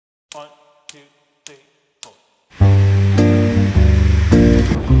1, 2, 3, 4.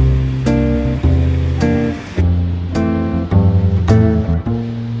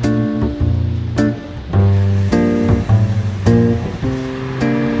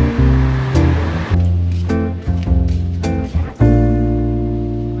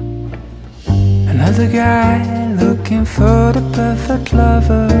 Another guy looking for the perfect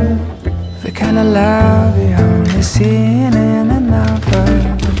lover, the kind of love you only see in a novel.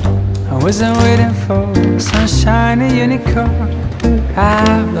 I wasn't waiting for some shiny unicorn.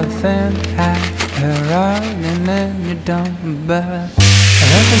 I'm nothing around and then you don't. But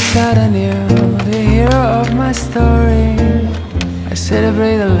all of a sudden you're the hero of my story. I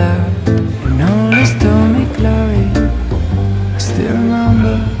celebrate the love and only stole me glory. I still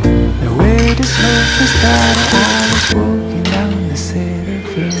remember the way this whole thing started. I was walking down the city,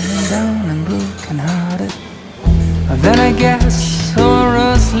 feeling down and broken hearted. But then I guess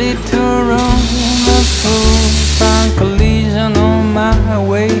sorrows lead to Rome. A full-time collision on my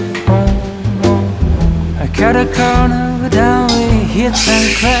way home. I cut a corner, down we hit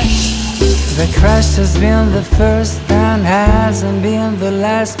and crash. The crash has been the first and hasn't been the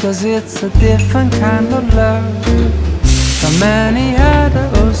last, 'cause it's a different kind of love from any other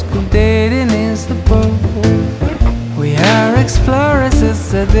old school dating is the boat. We are explorers,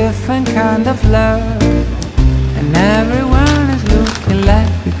 it's a different kind of love. And everyone is looking like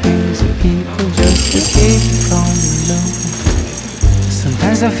we crazy people just escape from alone.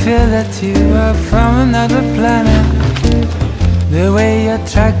 Sometimes I feel that you are from another planet. The way you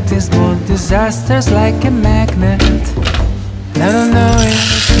attract these small disasters like a magnet. And I don't know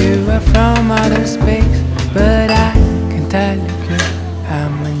if you are from outer space, but I can tell you, girl,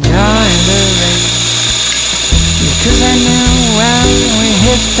 I'm enjoying the race. Because I knew when we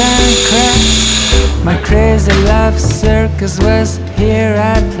hit and crashed, my crazy love circus was here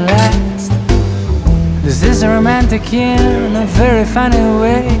at last. This is romantic in a very funny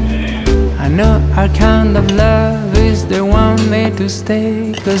way. I know our kind of love is the one made to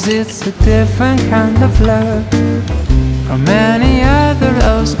stay, 'cause it's a different kind of love from any other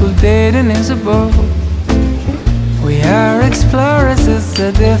old school dating is a boat. We are explorers, it's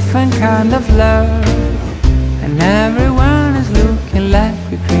a different kind of love. And everyone is looking like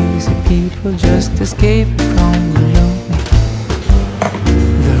we're crazy people just escaping from the lonely.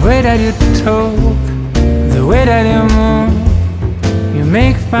 The way that you talk, the way that you move, you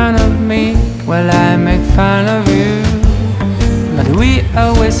make fun of me while I make fun of you. But we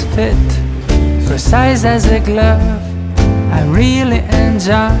always fit, precise as a glove. I really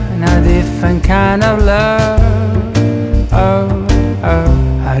enjoy a different kind of love. Oh, oh,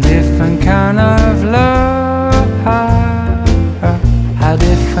 a different kind of love. A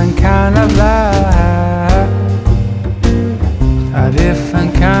different kind of love. A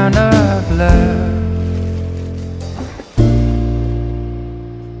different kind of love.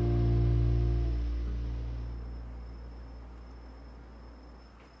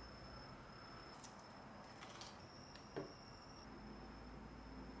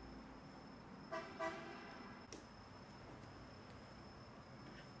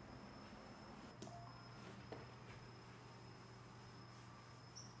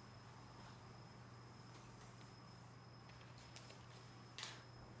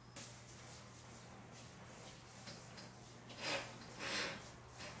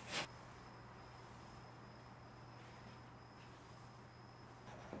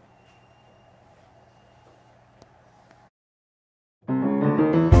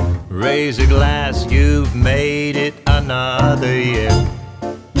 Raise a glass, you've made it another year.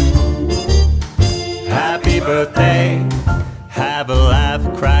 Happy birthday, have a laugh,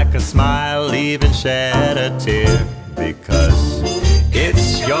 crack a smile, even shed a tear. Because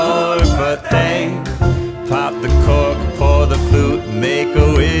it's your birthday. Pop the cork, pour the flute, make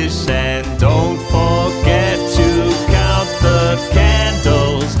a wish, and don't forget to count the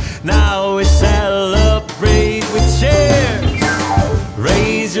candles. Now we celebrate with cheers.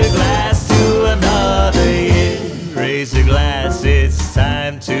 Raise your glass to another year. Raise your glass, it's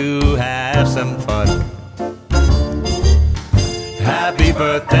time to have some fun. Happy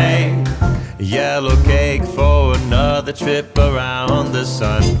birthday, yellow cake for another trip around the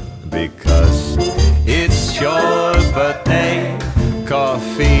sun. Because it's your birthday.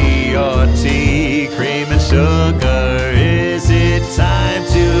 Coffee or tea, cream and sugar. Is it time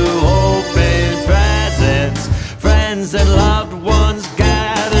to open presents? Friends and loved ones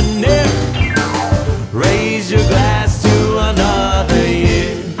gather near. Raise your glass to another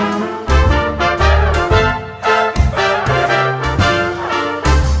year.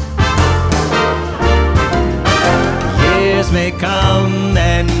 Years may come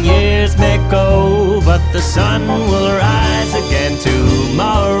and years sun will rise again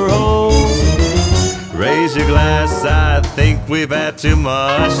tomorrow. Raise your glass, I think we've had too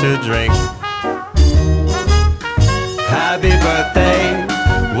much to drink. Happy birthday,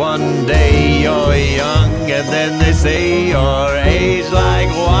 one day you're young, and then they say your age like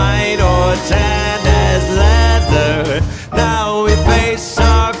wine or tan.